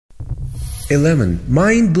11.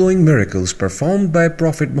 Mind-blowing miracles performed by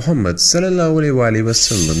Prophet Muhammad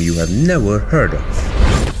ﷺ you have never heard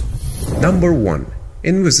of. Number 1.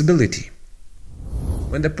 Invisibility.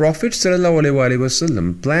 When the Prophet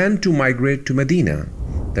ﷺ planned to migrate to Medina,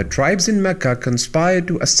 the tribes in Mecca conspired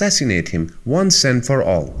to assassinate him once and for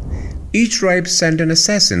all. Each tribe sent an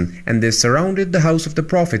assassin and they surrounded the house of the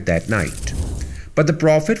Prophet that night. But the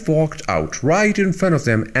Prophet walked out right in front of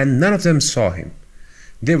them and none of them saw him.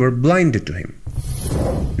 They were blinded to him.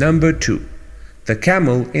 Number 2. The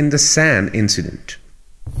camel in the sand incident.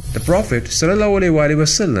 The Prophet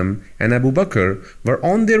ﷺ and Abu Bakr were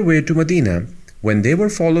on their way to Medina when they were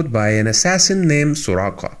followed by an assassin named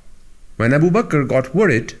Suraka. When Abu Bakr got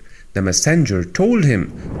worried, the messenger told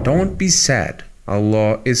him, "Don't be sad,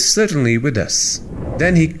 Allah is certainly with us."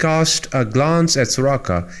 Then he cast a glance at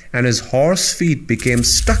Suraka and his horse's feet became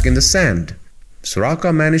stuck in the sand.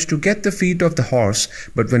 Suraka managed to get the feet of the horse,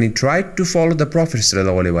 but when he tried to follow the Prophet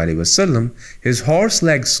ﷺ, his horse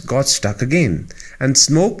legs got stuck again, and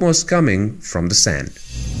smoke was coming from the sand.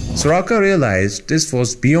 Suraka realized this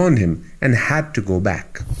was beyond him and had to go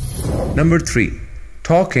back. Number 3.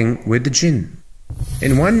 Talking with the jinn.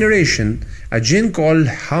 In one narration, a jinn called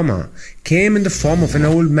Hama came in the form of an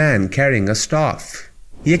old man carrying a staff.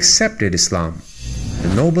 He accepted Islam.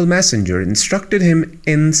 The noble messenger instructed him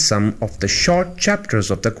in some of the short chapters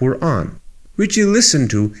of the Quran, which he listened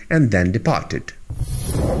to and then departed.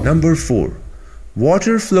 Number 4.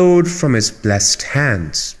 Water flowed from his blessed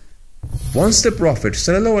hands. Once the Prophet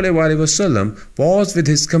ﷺ was with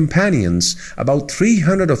his companions, about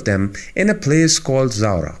 300 of them, in a place called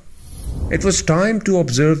Zawra. It was time to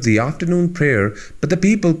observe the afternoon prayer, but the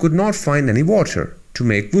people could not find any water to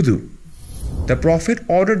make wudu. The Prophet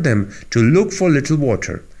ordered them to look for little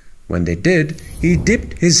water. When they did, he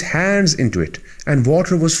dipped his hands into it, and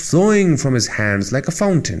water was flowing from his hands like a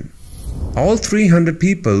fountain. All 300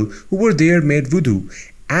 people who were there made wudu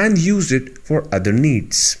and used it for other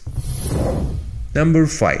needs. Number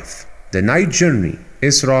 5. The night journey,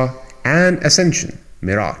 Isra and Ascension,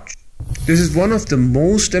 Miraj. This is one of the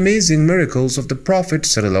most amazing miracles of the Prophet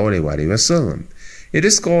ﷺ. It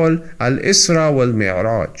is called Al-Isra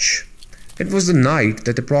wal-Mi'raj. It was the night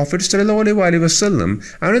that the Prophet ﷺ,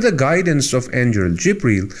 under the guidance of Angel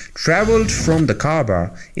Jibreel, traveled from the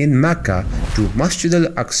Kaaba in Mecca to Masjid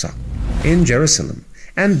al-Aqsa in Jerusalem,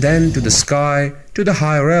 and then to the sky, to the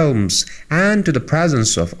high realms, and to the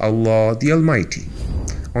presence of Allah the Almighty.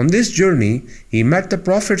 On this journey, he met the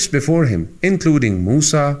prophets before him, including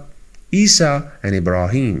Musa, Isa, and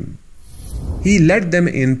Ibrahim. He led them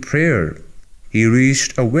in prayer. He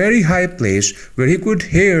reached a very high place where he could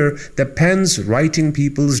hear the pens writing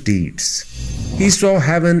people's deeds. He saw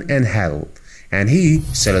heaven and hell, and he,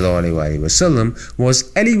 ﷺ, was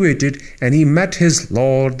elevated and he met his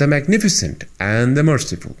Lord the Magnificent and the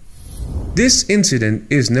Merciful. This incident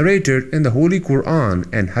is narrated in the Holy Quran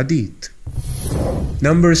and Hadith.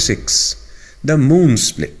 Number 6. The moon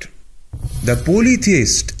split. The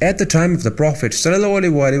polytheists at the time of the Prophet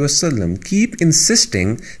ﷺ keep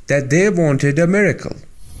insisting that they wanted a miracle.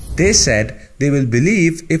 They said they will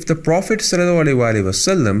believe if the Prophet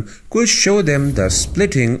ﷺ could show them the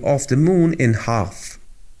splitting of the moon in half.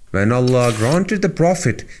 When Allah granted the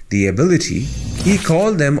Prophet the ability, he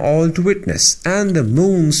called them all to witness, and the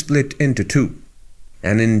moon split into two.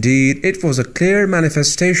 And indeed it was a clear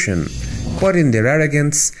manifestation, but in their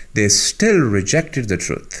arrogance they still rejected the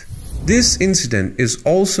truth. This incident is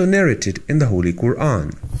also narrated in the Holy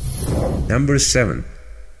Quran. Number 7.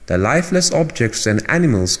 The lifeless objects and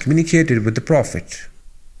animals communicated with the Prophet.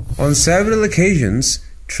 On several occasions,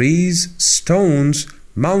 trees, stones,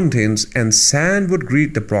 mountains, and sand would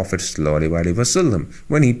greet the Prophet ﷺ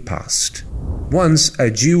when he passed. Once a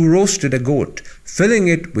Jew roasted a goat, filling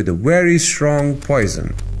it with a very strong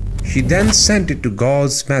poison. She then sent it to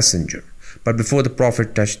God's messenger. But before the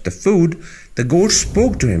Prophet touched the food, the goat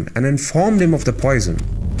spoke to him and informed him of the poison.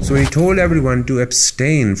 So he told everyone to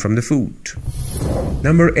abstain from the food.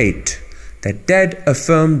 Number 8. The dead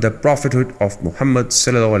affirmed the prophethood of Muhammad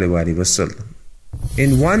ﷺ.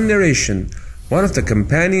 In one narration, one of the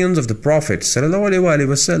companions of the Prophet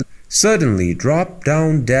ﷺ suddenly dropped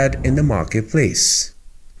down dead in the marketplace.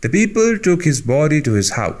 The people took his body to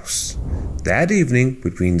his house. That evening,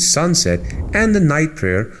 between sunset and the night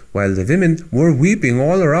prayer, while the women were weeping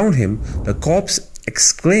all around him, the corpse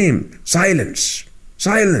exclaimed, "Silence!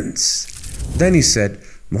 Silence!" Then he said,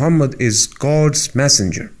 "Muhammad is God's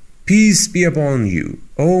messenger. Peace be upon you,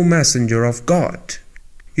 O messenger of God."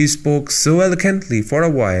 He spoke so eloquently for a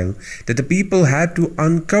while that the people had to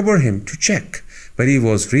uncover him to check, but he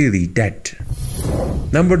was really dead.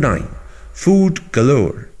 Number 9. Food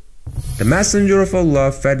galore. The Messenger of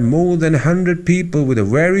Allah fed more than 100 people with a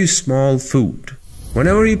very small food.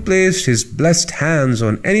 Whenever he placed his blessed hands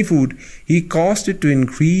on any food, he caused it to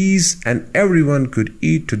increase and everyone could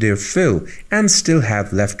eat to their fill and still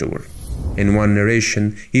have leftover. In one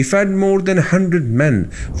narration, he fed more than 100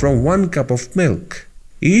 men from one cup of milk.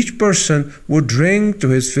 Each person would drink to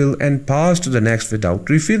his fill and pass to the next without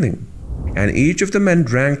refilling. And each of the men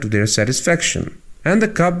drank to their satisfaction. And the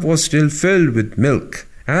cup was still filled with milk,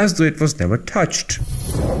 as though it was never touched.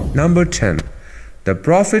 Number 10. The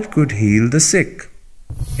Prophet could heal the sick.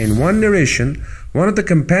 In one narration, one of the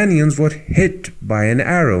companions was hit by an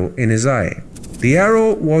arrow in his eye. The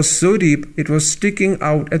arrow was so deep it was sticking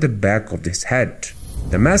out at the back of his head.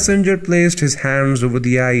 The messenger placed his hands over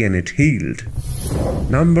the eye and it healed.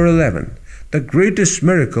 Number 11. The greatest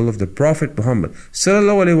miracle of the Prophet Muhammad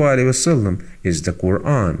ﷺ is the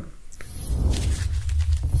Quran.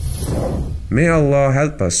 May Allah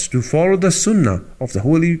help us to follow the sunnah of the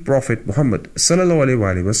Holy Prophet Muhammad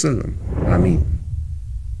ﷺ. Ameen.